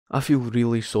I feel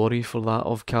really sorry for that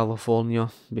of California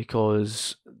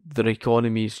because their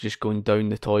economy is just going down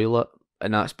the toilet,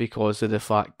 and that's because of the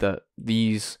fact that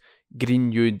these Green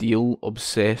New Deal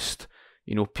obsessed,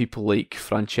 people like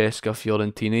Francesca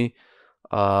Fiorentini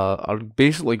are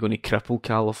basically going to cripple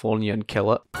California and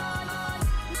kill it.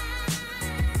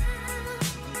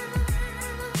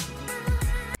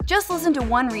 Just listen to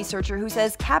one researcher who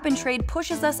says cap and trade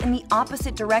pushes us in the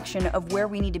opposite direction of where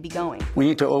we need to be going. We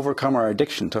need to overcome our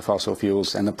addiction to fossil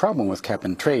fuels, and the problem with cap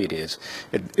and trade is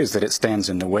that it stands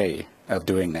in the way of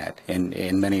doing that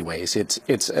in many ways.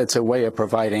 It's a way of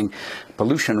providing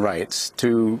pollution rights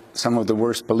to some of the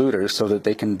worst polluters so that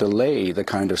they can delay the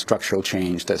kind of structural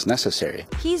change that's necessary.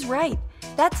 He's right.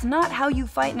 That's not how you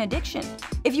fight an addiction.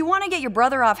 If you want to get your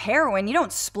brother off heroin, you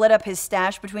don't split up his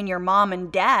stash between your mom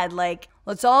and dad like,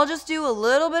 let's all just do a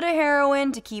little bit of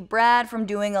heroin to keep Brad from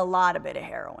doing a lot of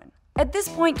heroin. At this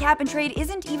point, cap and trade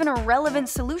isn't even a relevant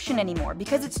solution anymore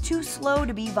because it's too slow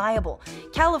to be viable.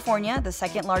 California, the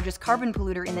second largest carbon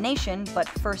polluter in the nation, but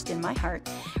first in my heart,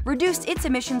 reduced its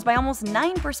emissions by almost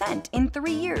 9% in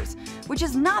 3 years, which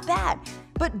is not bad.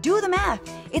 But do the math.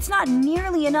 It's not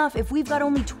nearly enough if we've got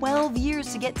only 12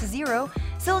 years to get to zero.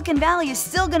 Silicon Valley is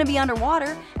still going to be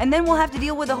underwater, and then we'll have to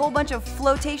deal with a whole bunch of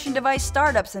flotation device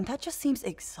startups, and that just seems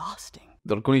exhausting.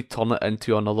 They're going to turn it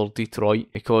into another Detroit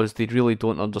because they really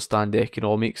don't understand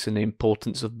economics and the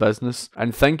importance of business,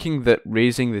 and thinking that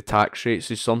raising the tax rates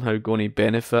is somehow going to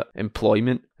benefit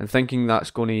employment and thinking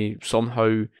that's going to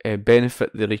somehow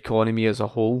benefit their economy as a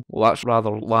whole, well, that's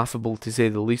rather laughable to say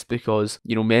the least, because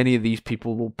many of these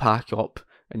people will pack up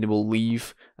and they will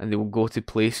leave and they will go to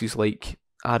places like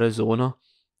Arizona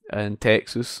and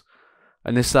Texas.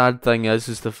 And the sad thing is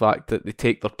the fact that they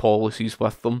take their policies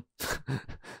with them.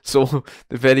 So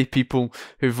the very people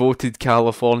who voted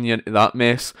California into that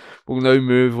mess will now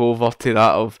move over to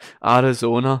that of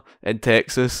Arizona and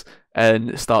Texas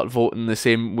and start voting the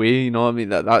same way. I mean,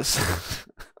 that's...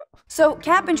 So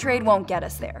cap and trade won't get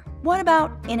us there. What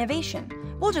about innovation?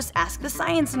 We'll just ask the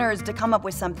science nerds to come up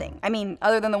with something. I mean,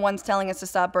 other than the ones telling us to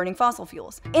stop burning fossil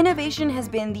fuels. Innovation has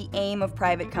been the aim of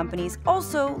private companies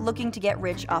also looking to get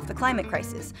rich off the climate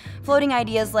crisis, floating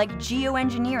ideas like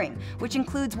geoengineering, which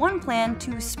includes one plan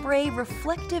to spray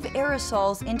reflective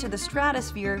aerosols into the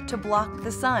stratosphere to block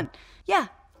the sun. Yeah,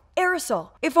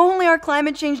 aerosol. If only our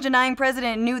climate change denying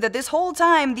president knew that this whole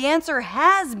time the answer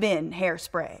has been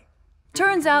hairspray.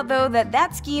 Turns out, though,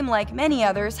 that scheme, like many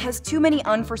others, has too many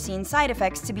unforeseen side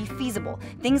effects to be feasible.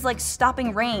 Things like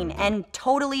stopping rain and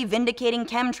totally vindicating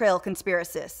chemtrail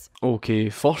conspiracists. Okay,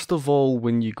 first of all,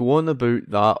 when you go on about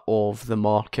that of the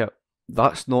market,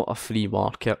 that's not a free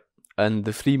market. And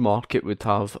the free market would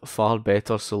have far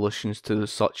better solutions to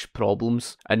such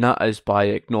problems. And that is by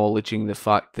acknowledging the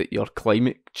fact that your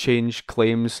climate change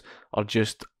claims are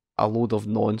just a load of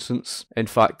nonsense. In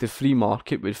fact, the free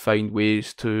market would find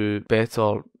ways to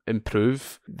better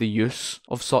improve the use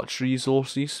of such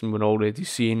resources, and we're already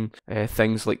seeing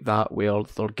things like that where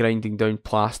they're grinding down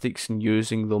plastics and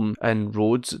using them in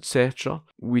roads, etc.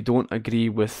 We don't agree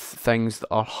with things that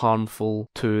are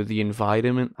harmful to the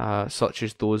environment, such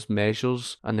as those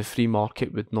measures, and the free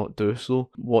market would not do so.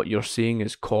 What you're seeing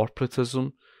is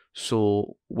corporatism.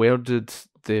 So where did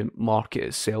the market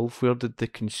itself, where did the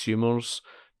consumers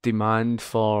demand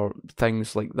for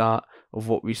things like that of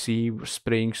what we see? We're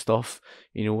spraying stuff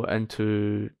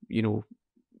into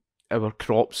our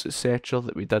crops, etc.,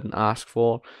 that we didn't ask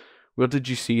for. Where did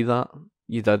you see that?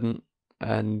 You didn't,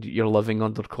 and you're living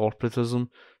under corporatism.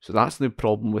 So that's the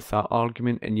problem with that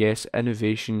argument. And yes,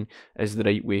 innovation is the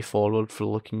right way forward for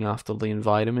looking after the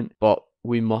environment, but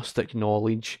we must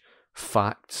acknowledge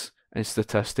facts and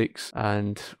statistics,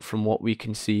 and from what we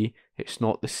can see, it's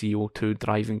not the CO2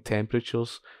 driving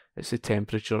temperatures, it's the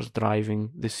temperatures driving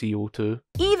the CO2.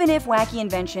 Even if wacky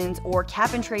inventions or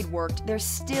cap and trade worked, they're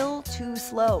still too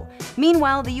slow.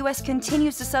 Meanwhile, the US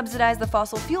continues to subsidize the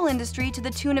fossil fuel industry to the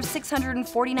tune of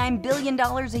 $649 billion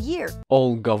a year.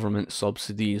 All government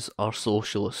subsidies are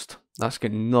socialist. That's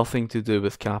got nothing to do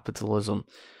with capitalism.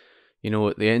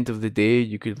 At the end of the day,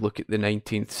 you could look at the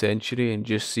 19th century and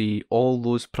just see all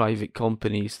those private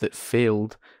companies that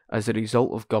failed as a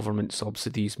result of government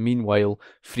subsidies. Meanwhile,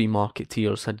 free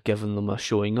marketeers had given them a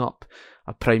showing up.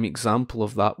 A prime example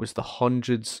of that was the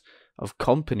hundreds of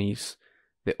companies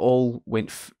that all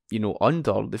went,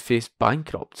 under. They faced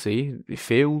bankruptcy. They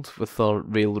failed with their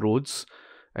railroads.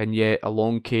 And yet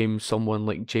along came someone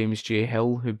like James J.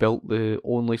 Hill, who built the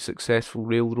only successful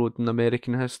railroad in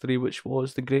American history, which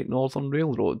was the Great Northern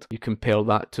Railroad. You compare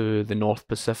that to the North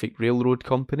Pacific Railroad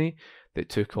Company that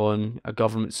took on a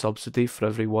government subsidy for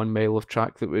every 1 mile of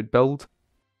track that would build.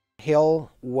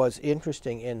 Hill was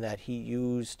interesting in that he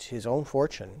used his own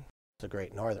fortune. The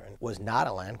Great Northern was not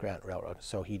a land-grant railroad,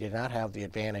 so he did not have the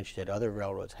advantage that other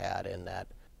railroads had in that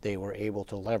they were able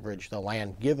to leverage the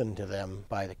land given to them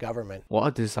by the government. What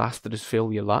a disastrous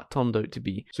failure that turned out to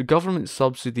be. So government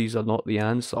subsidies are not the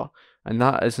answer, and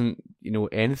that isn't,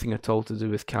 anything at all to do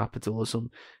with capitalism.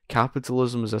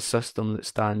 Capitalism is a system that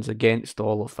stands against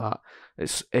all of that.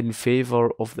 It's in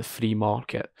favour of the free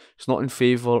market. It's not in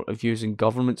favour of using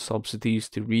government subsidies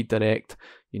to redirect,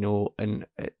 and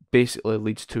it basically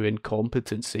leads to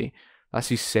incompetency.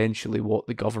 That's essentially what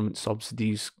the government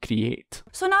subsidies create.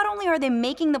 So not only are they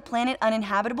making the planet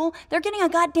uninhabitable, they're getting a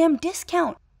goddamn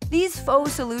discount. These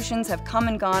faux solutions have come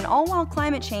and gone, all while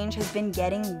climate change has been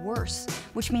getting worse,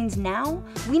 which means now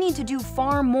we need to do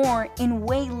far more in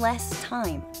way less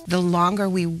time. The longer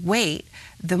we wait,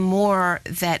 the more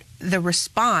that the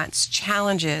response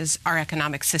challenges our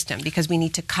economic system because we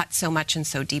need to cut so much and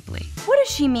so deeply. What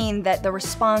does she mean that the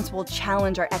response will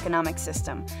challenge our economic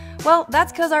system? Well,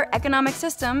 that's because our economic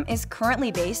system is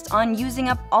currently based on using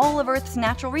up all of Earth's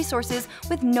natural resources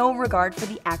with no regard for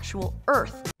the actual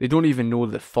Earth. They don't even know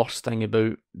the first thing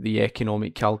about the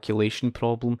economic calculation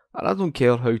problem, and I don't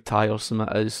care how tiresome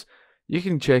it is. You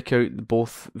can check out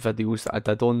both videos that I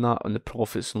did on that, on the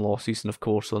profits and losses, and of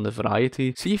course on the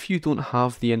variety. See if you don't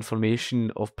have the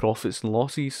information of profits and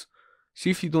losses. See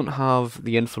if you don't have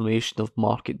the information of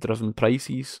market-driven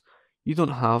prices. You don't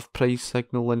have price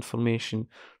signal information.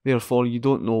 Therefore, you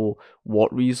don't know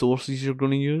what resources you're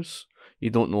going to use. You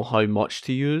don't know how much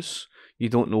to use. You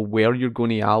don't know where you're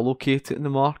going to allocate it in the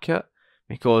market,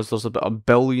 because there's about 1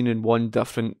 billion and one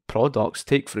different products.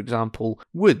 Take, for example,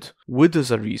 wood. Wood is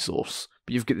a resource,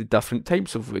 but you've got the different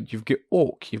types of wood. You've got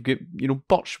oak, you've got,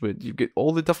 birchwood, you've got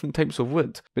all the different types of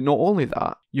wood. But not only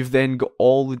that, you've then got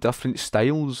all the different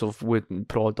styles of wooden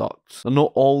products. They're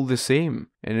not all the same.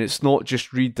 And it's not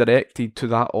just redirected to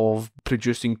that of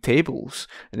producing tables,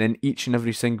 and then each and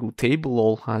every single table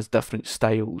all has different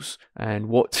styles. And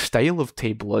what style of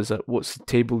table is it? What's the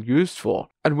table used for?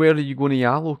 And where are you going to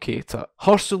allocate it?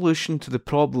 Her solution to the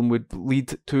problem would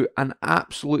lead to an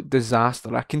absolute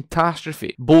disaster, a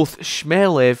catastrophe. Both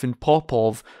Shmelev and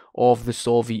Popov of the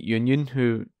Soviet Union,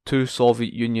 who two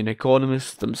Soviet Union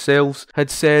economists themselves had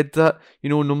said that,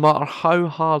 no matter how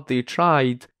hard they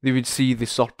tried, they would see the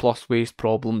surplus waste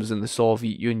problems in the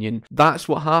Soviet Union. That's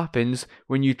what happens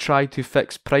when you try to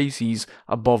fix prices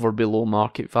above or below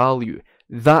market value.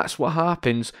 That's what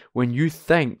happens when you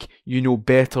think you know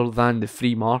better than the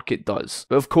free market does.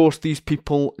 But of course, these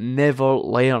people never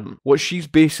learn. What she's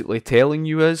basically telling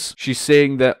you is, she's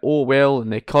saying that, in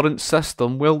the current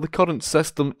system, the current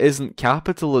system isn't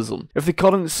capitalism. If the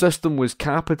current system was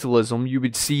capitalism, you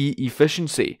would see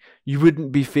efficiency. You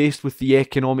wouldn't be faced with the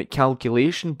economic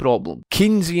calculation problem.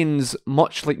 Keynesians,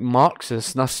 much like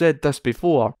Marxists, and I said this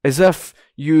before, as if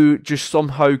you just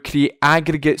somehow create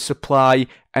aggregate supply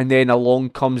and then along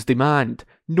comes demand.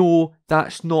 No,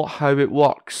 that's not how it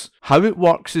works. How it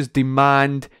works is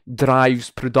demand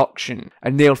drives production,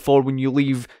 and therefore when you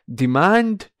leave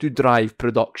demand to drive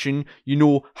production, you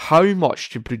know how much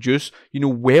to produce, you know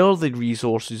where the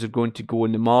resources are going to go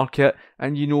in the market,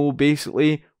 and you know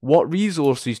basically what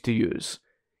resources to use.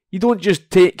 You don't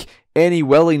just take any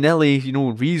willy-nilly,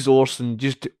 resource and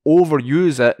just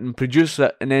overuse it and produce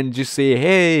it and then just say,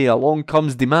 hey, along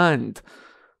comes demand.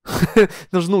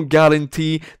 There's no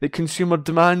guarantee that consumer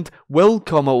demand will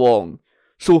come along.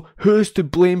 So who's to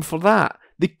blame for that?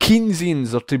 The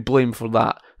Keynesians are to blame for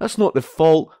that. That's not the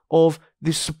fault of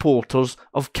the supporters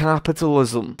of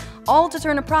capitalism. All to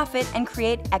turn a profit and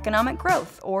create economic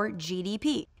growth, or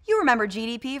GDP. You remember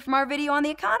GDP from our video on the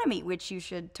economy, which you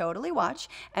should totally watch.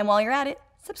 And while you're at it,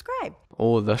 subscribe.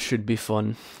 Oh, this should be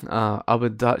fun. I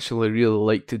would actually really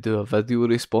like to do a video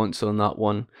response on that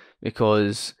one,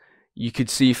 because you could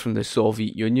see from the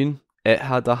Soviet Union, it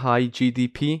had a high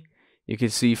GDP. You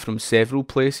could see from several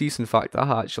places. In fact,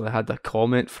 I actually had a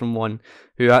comment from one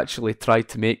who actually tried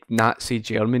to make Nazi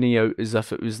Germany out as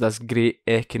if it was this great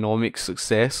economic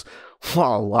success. What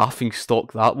a laughing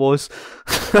stock that was.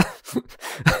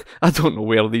 I don't know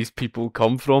where these people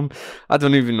come from. I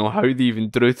don't even know how they even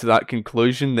drew to that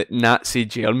conclusion that Nazi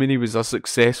Germany was a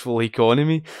successful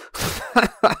economy.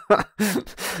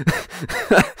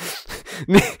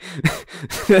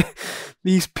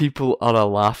 These people are a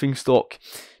laughing stock.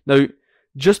 Now,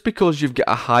 just because you've got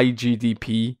a high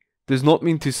GDP does not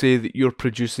mean to say that you're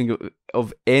producing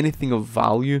of anything of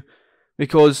value,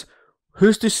 because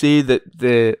who's to say that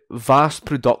the vast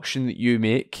production that you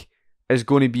make is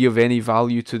going to be of any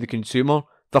value to the consumer?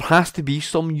 There has to be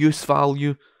some use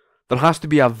value. There has to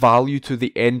be a value to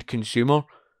the end consumer.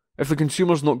 If the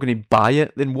consumer's not going to buy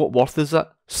it, then what worth is it?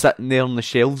 Sitting there on the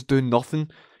shelves doing nothing,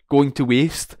 going to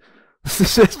waste.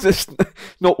 It's just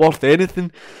not worth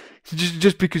anything.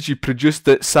 Just because you produced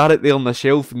it, sat it there on the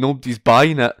shelf and nobody's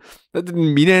buying it, that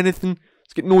didn't mean anything.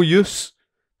 It's got no use.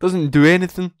 Doesn't do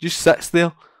anything. Just sits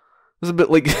there. It's a bit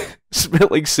like it's a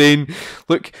bit like saying,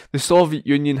 look, the Soviet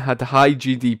Union had high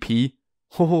GDP.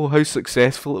 Oh, how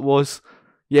successful it was.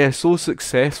 Yeah, so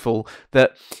successful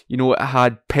that, you know, it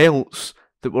had pelts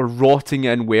that were rotting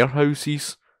in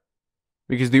warehouses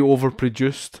because they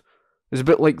overproduced. It's a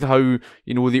bit like how,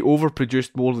 you know, they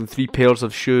overproduced more than 3 pairs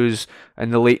of shoes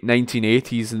in the late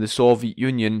 1980s in the Soviet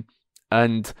Union,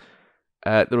 and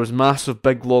there was massive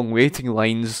big long waiting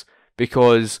lines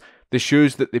because the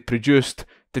shoes that they produced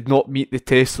did not meet the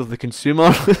taste of the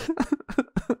consumer.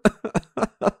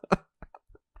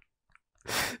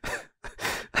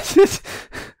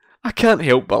 I can't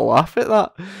help but laugh at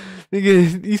that,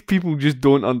 because these people just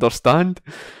don't understand,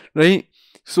 right?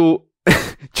 So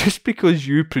just because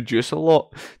you produce a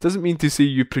lot doesn't mean to say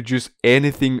you produce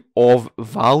anything of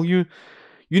value.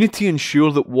 You need to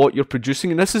ensure that what you're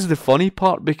producing, and this is the funny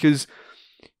part, because,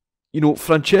 you know,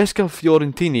 Francesca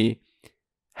Fiorentini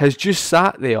has just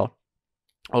sat there,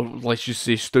 or let's just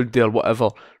say stood there, whatever,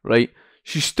 right?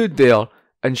 She stood there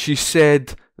and she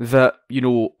said that, you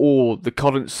know, oh, the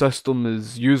current system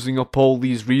is using up all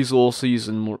these resources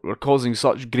and we're causing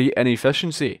such great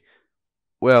inefficiency.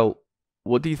 Well,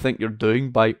 what do you think you're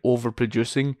doing by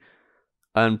overproducing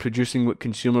and producing what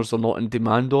consumers are not in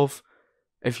demand of?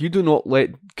 If you do not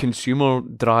let consumer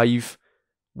drive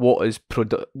what is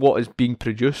being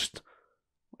produced,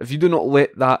 if you do not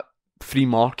let that free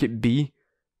market be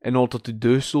in order to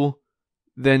do so,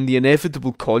 then the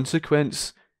inevitable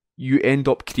consequence, you end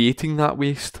up creating that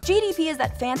waste. GDP is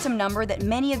that phantom number that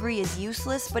many agree is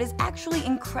useless, but is actually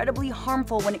incredibly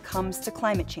harmful when it comes to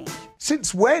climate change.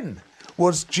 Since when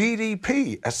was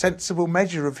GDP a sensible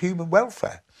measure of human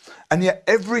welfare? And yet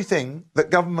everything that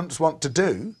governments want to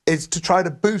do is to try to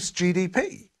boost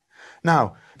GDP.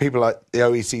 Now, people like the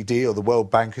OECD or the World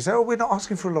Bank who say, oh, we're not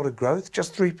asking for a lot of growth,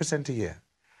 just 3% a year.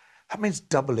 That means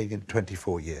doubling in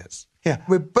 24 years. Yeah,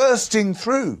 we're bursting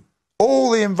through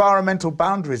all the environmental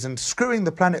boundaries and screwing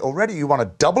the planet already. You want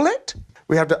to double it?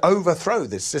 We have to overthrow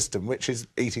this system which is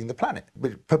eating the planet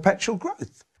with perpetual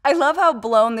growth. I love how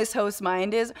blown this host's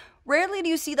mind is. Rarely do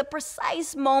you see the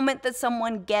precise moment that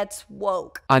someone gets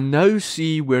woke. I now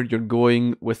see where you're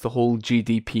going with the whole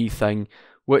GDP thing,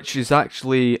 which is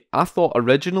actually, I thought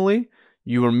originally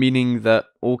you were meaning that,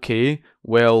 okay,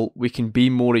 well, we can be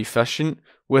more efficient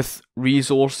with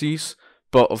resources,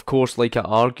 but of course, like I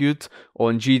argued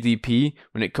on GDP,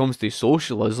 when it comes to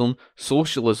socialism,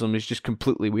 socialism is just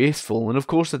completely wasteful. And of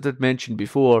course, I did mention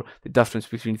before the difference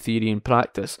between theory and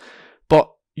practice,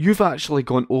 but you've actually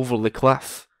gone over the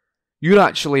cliff. You're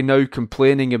actually now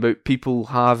complaining about people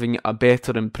having a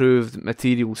better improved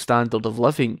material standard of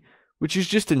living, which is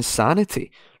just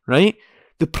insanity, right?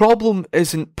 The problem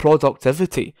isn't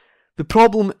productivity. The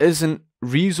problem isn't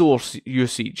resource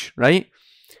usage, right?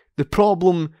 The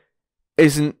problem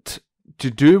isn't to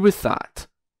do with that.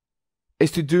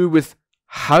 It's to do with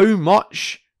how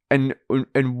much and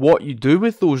what you do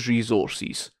with those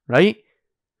resources, right?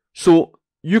 So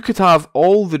you could have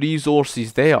all the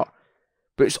resources there,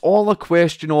 but it's all a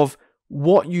question of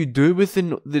what you do with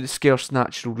the scarce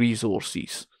natural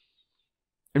resources.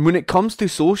 And when it comes to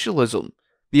socialism,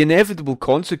 the inevitable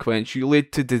consequence, you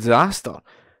lead to disaster.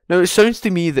 Now, it sounds to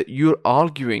me that you're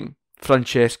arguing,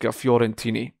 Francesca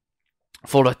Fiorentini,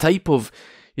 for a type of,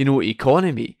 you know,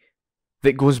 economy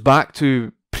that goes back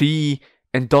to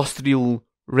pre-industrial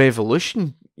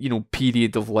revolution, you know,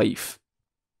 period of life.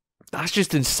 That's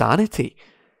just insanity.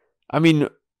 I mean,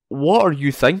 what are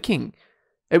you thinking?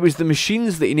 It was the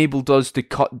machines that enabled us to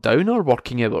cut down our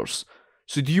working hours.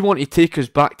 So do you want to take us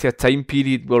back to a time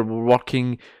period where we're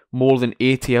working more than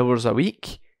 80 hours a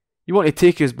week? You want to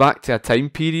take us back to a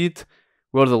time period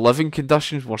where the living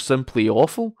conditions were simply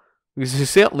awful? Because they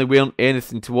certainly weren't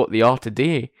anything to what they are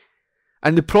today.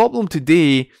 And the problem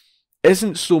today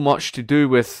isn't so much to do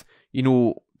with, you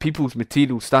know, people's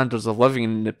material standards of living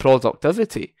and the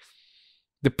productivity.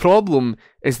 The problem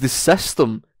is the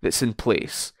system that's in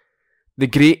place. The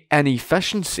great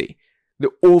inefficiency,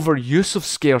 the overuse of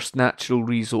scarce natural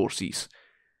resources.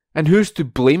 And who's to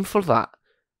blame for that?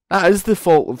 That is the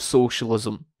fault of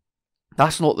socialism.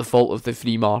 That's not the fault of the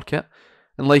free market.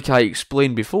 And like I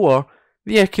explained before,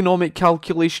 the economic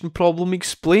calculation problem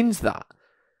explains that.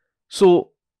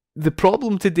 So, the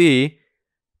problem today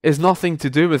is nothing to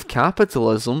do with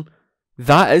capitalism.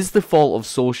 That is the fault of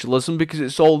socialism because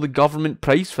it's all the government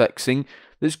price fixing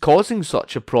that's causing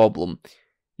such a problem.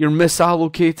 You're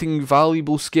misallocating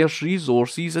valuable scarce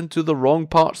resources into the wrong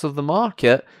parts of the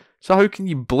market, so how can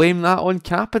you blame that on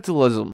capitalism?